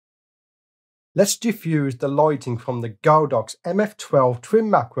Let's diffuse the lighting from the Godox MF12 twin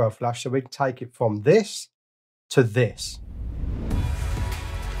macro flash so we can take it from this to this.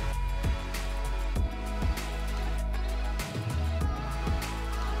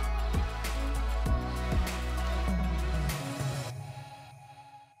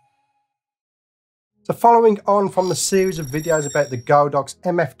 So following on from the series of videos about the Godox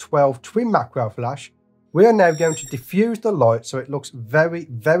MF12 twin macro flash, we are now going to diffuse the light so it looks very,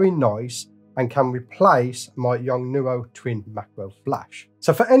 very nice and can replace my Yongnuo twin macro flash.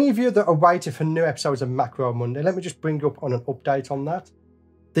 So for any of you that are waiting for new episodes of Macro Monday, let me just bring up on an update on that.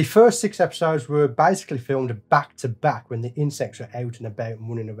 The first 6 episodes were basically filmed back to back when the insects were out and about and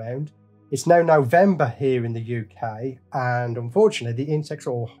running around. It's now November here in the UK, and unfortunately the insects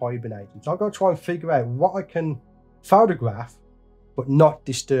are all hibernating. So I've got to try and figure out what I can photograph but not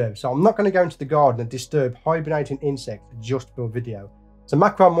disturb. So I'm not going to go into the garden and disturb hibernating insects just for a video. So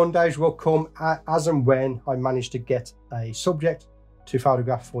Macro Mondays will come as and when I manage to get a subject to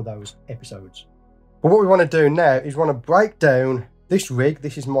photograph for those episodes. But what we want to do now is want to break down this rig.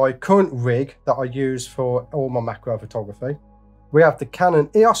 This is my current rig that I use for all my macro photography. We have the Canon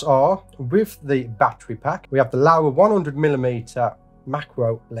EOS R with the battery pack. We have the lower 100mm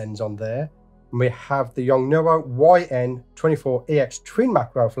macro lens on there. And we have the Yongnuo YN24EX twin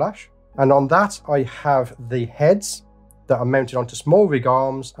macro flash. And on that, I have the heads that are mounted onto small rig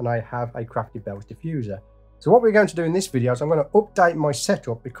arms, and I have a Crafty Bells diffuser. So what we're going to do in this video is I'm going to update my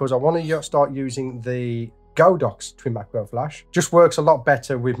setup because I want to start using the Godox twin macro flash. Just works a lot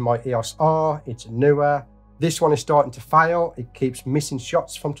better with my EOS R. It's newer. This one is starting to fail. It keeps missing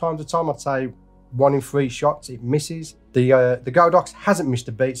shots from time to time. I'd say 1 in 3 shots it misses. The Godox hasn't missed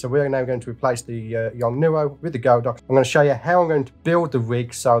a beat, so we're now going to replace the Yongnuo with the Godox. I'm going to show you how I'm going to build the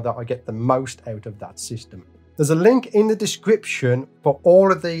rig so that I get the most out of that system. There's a link in the description for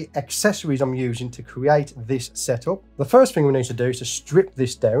all of the accessories I'm using to create this setup. The first thing we need to do is to strip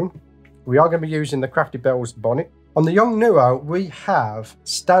this down. We are going to be using the Crafty Bells bonnet. On the Yongnuo, we have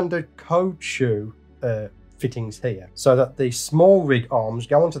standard code shoe fittings here so that the small rig arms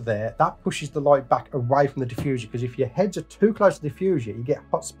go onto there. That pushes the light back away from the diffuser, because if your heads are too close to the diffuser you get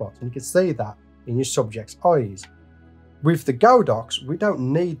hot spots, and you can see that in your subject's eyes. With the Godox we don't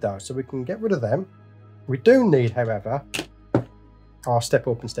need those, so we can get rid of them. We do need, however, our step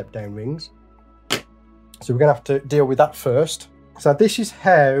up and step down rings, so we're going to have to deal with that first. So this is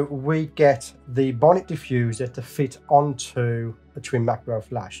how we get the bonnet diffuser to fit onto a twin macro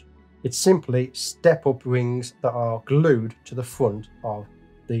flash. It's simply step-up rings that are glued to the front of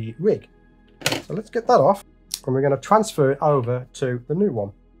the rig. So let's get that off, and we're going to transfer it over to the new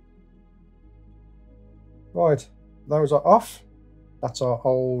one. Right, those are off. That's our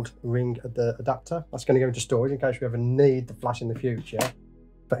old ring adapter. That's going to go into storage in case we ever need the flash in the future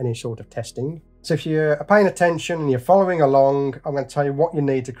for any sort of testing. So if you're paying attention and you're following along, I'm going to tell you what you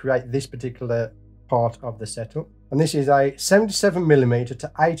need to create this particular part of the setup. And this is a 77mm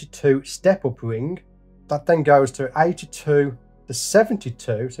to 82 step-up ring. That then goes to 82 to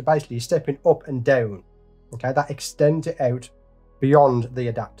 72. So basically you're stepping up and down. Okay, that extends it out beyond the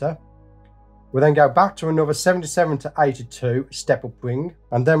adapter. We then go back to another 77 to 82 step-up ring.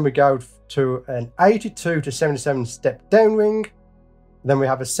 And then we go to an 82 to 77 step-down ring. Then we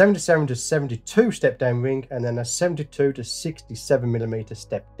have a 77 to 72 step-down ring, and then a 72 to 67mm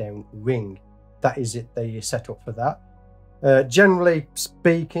step-down ring. That is it, the setup for that. Generally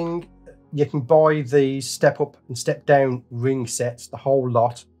speaking, you can buy these step up and step down ring sets, the whole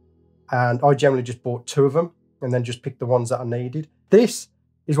lot. And I generally just bought 2 of them and then just picked the ones that I needed. This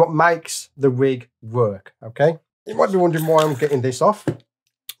is what makes the rig work, okay? You might be wondering why I'm getting this off.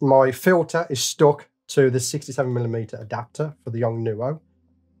 My filter is stuck to the 67mm adapter for the Yongnuo.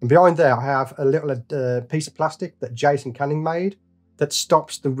 And behind there, I have a little piece of plastic that Jason Canning made that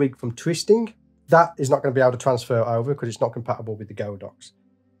stops the rig from twisting. That is not going to be able to transfer over because it's not compatible with the Godox.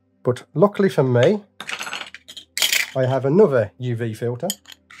 But luckily for me, I have another UV filter.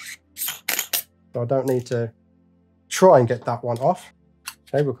 So I don't need to try and get that one off.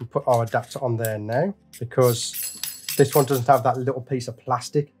 Okay, we can put our adapter on there now because this one doesn't have that little piece of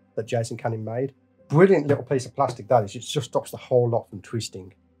plastic that Jason Canning made. Brilliant little piece of plastic that is. It just stops the whole lot from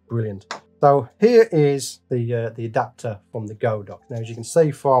twisting. Brilliant. So here is the adapter from the Godox. Now, as you can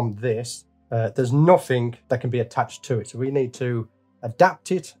see from this, there's nothing that can be attached to it. So we need to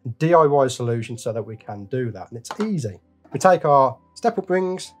adapt it, DIY solution so that we can do that. And it's easy. We take our step-up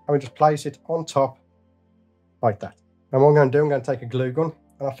rings and we just place it on top like that. And what I'm going to do, I'm going to take a glue gun.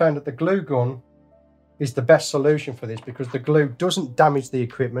 And I found that the glue gun is the best solution for this because the glue doesn't damage the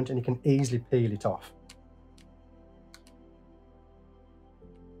equipment and you can easily peel it off.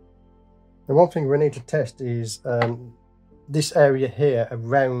 The one thing we need to test is this area here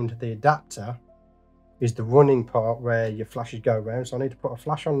around the adapter is the running part where your flashes go around. So I need to put a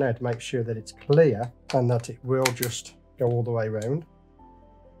flash on there to make sure that it's clear and that it will just go all the way around.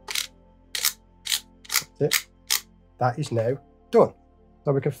 That's it. That is now done.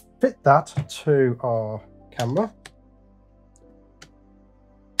 So we can fit that to our camera.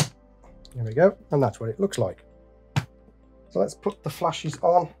 There we go. And that's what it looks like. So let's put the flashes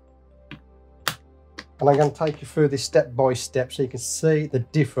on. And I'm going to take you through this step by step so you can see the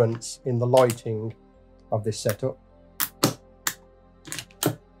difference in the lighting of this setup.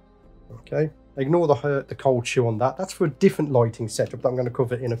 Okay, ignore the cold chew on that. That's for a different lighting setup that I'm going to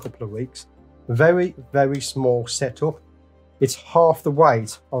cover in a couple of weeks. Very, very small setup. It's half the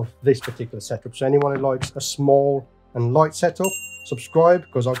weight of this particular setup. So anyone who likes a small and light setup, subscribe,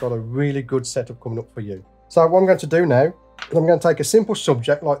 because I've got a really good setup coming up for you. So what I'm going to do now is I'm going to take a simple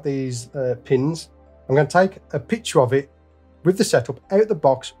subject like these pins. I'm going to take a picture of it with the setup out the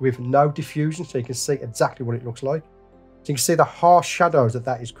box with no diffusion so you can see exactly what it looks like. So you can see the harsh shadows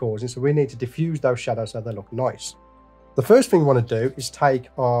that is causing. So we need to diffuse those shadows so they look nice. The first thing we want to do is take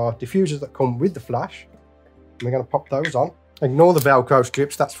our diffusers that come with the flash. And we're going to pop those on. Ignore the Velcro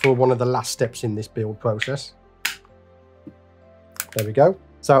strips. That's for one of the last steps in this build process. There we go.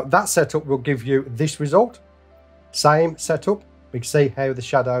 So that setup will give you this result. Same setup. We can see how the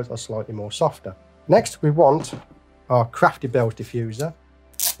shadows are slightly more softer. Next, we want our Crafty Bells diffuser.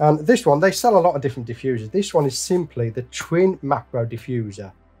 And this one, they sell a lot of different diffusers. This one is simply the twin macro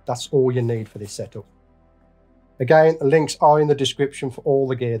diffuser. That's all you need for this setup. Again, the links are in the description for all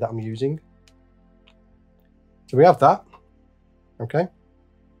the gear that I'm using. So we have that. Okay.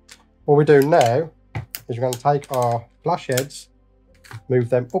 What we do now is we're going to take our flash heads, move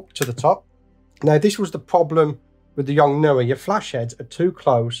them up to the top. Now, this was the problem with the Yongnuo. Your flash heads are too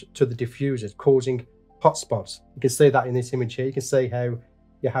close to the diffusers, causing hot spots. You can see that in this image here. You can see how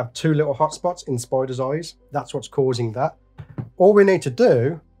you have two little hot spots in the spider's eyes. That's what's causing that. All we need to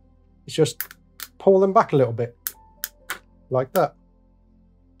do is just pull them back a little bit, like that.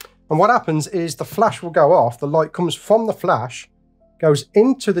 And what happens is the flash will go off. The light comes from the flash, goes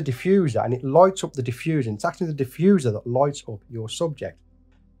into the diffuser, and it lights up the diffuser. It's actually the diffuser that lights up your subject.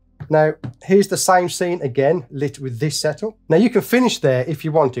 Now, here's the same scene again, lit with this setup. Now, you can finish there if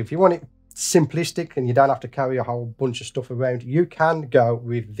you want to. If you want it simplistic and you don't have to carry a whole bunch of stuff around, you can go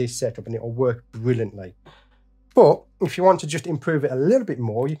with this setup and it will work brilliantly. But if you want to just improve it a little bit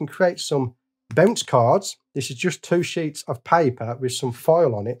more, you can create some bounce cards. This is just 2 sheets of paper with some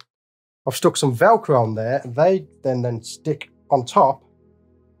foil on it. I've stuck some Velcro on there. They then stick on top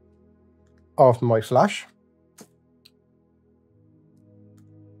of my flash,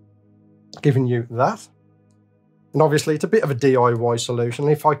 giving you that. And obviously it's a bit of a DIY solution.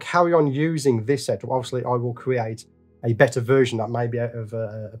 If I carry on using this setup, obviously I will create a better version that may be out of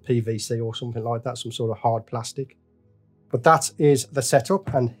a PVC or something like that, some sort of hard plastic. But that is the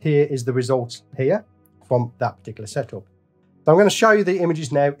setup, and here is the results here from that particular setup. So I'm going to show you the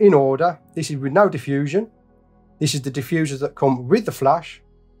images now in order. This is with no diffusion. This is the diffusers that come with the flash.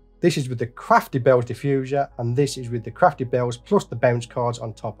 This is with the Crafty Bells diffuser, and this is with the Crafty Bells plus the bounce cards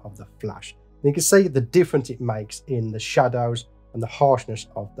on top of the flash. And you can see the difference it makes in the shadows and the harshness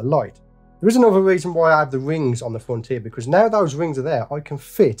of the light. There is another reason why I have the rings on the front here, because now those rings are there, I can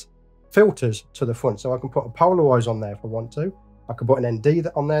fit filters to the front. So I can put a Polaroid on there if I want to. I can put an ND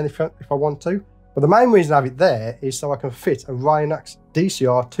on there if I want to. But the main reason I have it there is so I can fit a Ryanax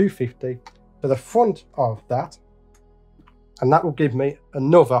DCR 250 to the front of that. And that will give me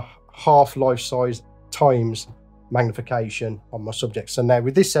another half life size times magnification on my subject. So now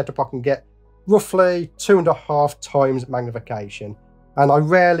with this setup, I can get roughly 2.5 times magnification. And I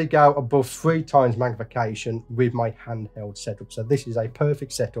rarely go above 3 times magnification with my handheld setup. So this is a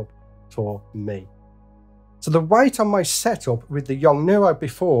perfect setup for me. So the weight on my setup with the Yongnuo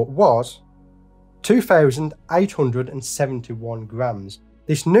before was 2,871 grams.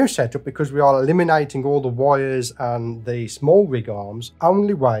 This new setup, because we are eliminating all the wires and the small rig arms,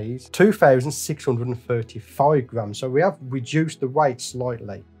 only weighs 2,635 grams. So we have reduced the weight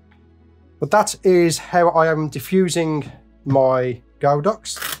slightly. But that is how I am diffusing my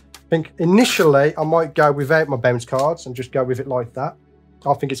Godox. I think initially I might go without my bounce cards and just go with it like that.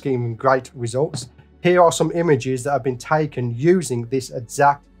 I think it's giving great results. Here are some images that have been taken using this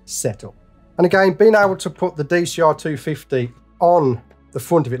exact setup. And again, being able to put the DCR 250 on the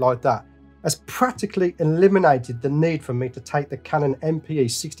front of it like that has practically eliminated the need for me to take the Canon MPE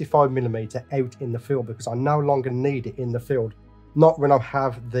 65mm out in the field, because I no longer need it in the field. Not when I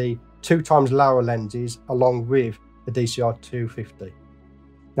have the 2 times lower lenses along with the DCR 250.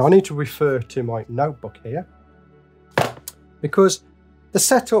 Now I need to refer to my notebook here because the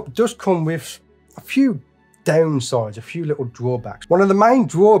setup does come with a few downsides, a few little drawbacks. One of the main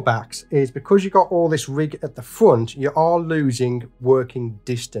drawbacks is because you've got all this rig at the front, you are losing working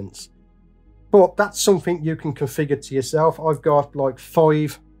distance. But that's something you can configure to yourself. I've got like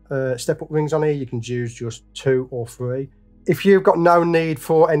 5 step-up rings on here. You can choose just 2 or 3. If you've got no need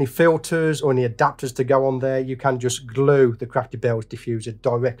for any filters or any adapters to go on there, you can just glue the Crafty Bells diffuser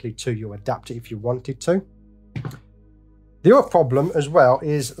directly to your adapter if you wanted to. The other problem as well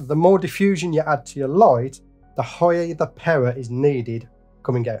is the more diffusion you add to your light, the higher the power is needed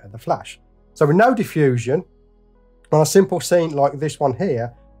coming out of the flash. So with no diffusion, on a simple scene like this one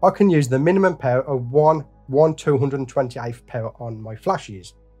here, I can use the minimum power of 1/228th power on my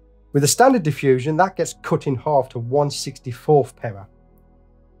flashes. With the standard diffusion, that gets cut in half to 1/64th power.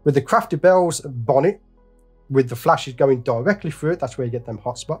 With the Crafty Bells bonnet, with the flashes going directly through it, that's where you get them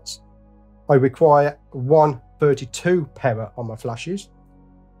hot spots, I require 1/32 power on my flashes.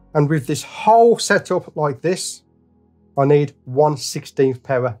 And with this whole setup like this, I need 1/16th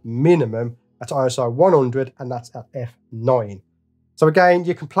power minimum at ISO 100, and that's at f9. So again,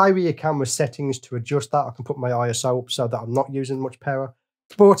 you can play with your camera settings to adjust that. I can put my ISO up so that I'm not using much power.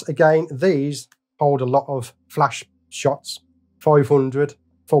 But again, these hold a lot of flash shots, 500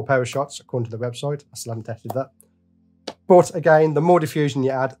 full power shots according to the website. I still haven't tested that. But again, the more diffusion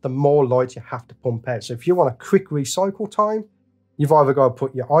you add, the more light you have to pump out. So if you want a quick recycle time, you've either got to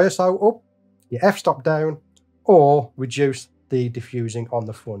put your ISO up, your f-stop down, or reduce the diffusing on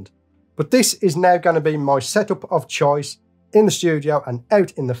the front. But this is now going to be my setup of choice in the studio and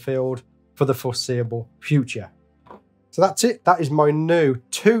out in the field for the foreseeable future. So that's it. That is my new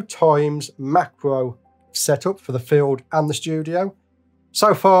 2x macro setup for the field and the studio.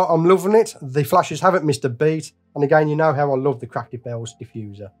 So far, I'm loving it. The flashes haven't missed a beat. And again, you know how I love the Crafty Bells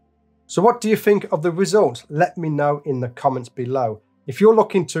diffuser. So what do you think of the results? Let me know in the comments below. If you're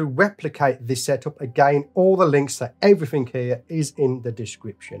looking to replicate this setup, again, all the links to everything here is in the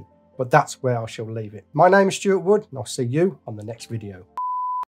description. But that's where I shall leave it. My name is Stewart Wood, and I'll see you on the next video.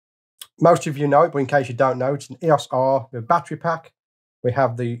 Most of you know it, but in case you don't know, it's an EOS R with a battery pack. We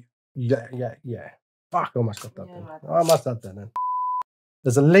have the, fuck, I almost got that done. I almost got that done.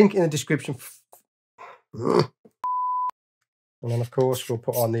 There's a link in the description. And then, of course, we'll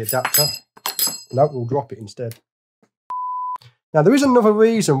put on the adapter. No, we'll drop it instead. Now, there is another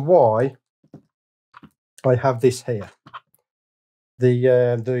reason why I have this here. If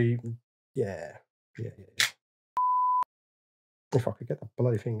I could get that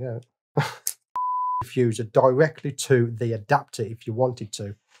bloody thing out. Diffuser directly to the adapter if you wanted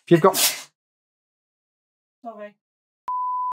to. If you've got... Sorry.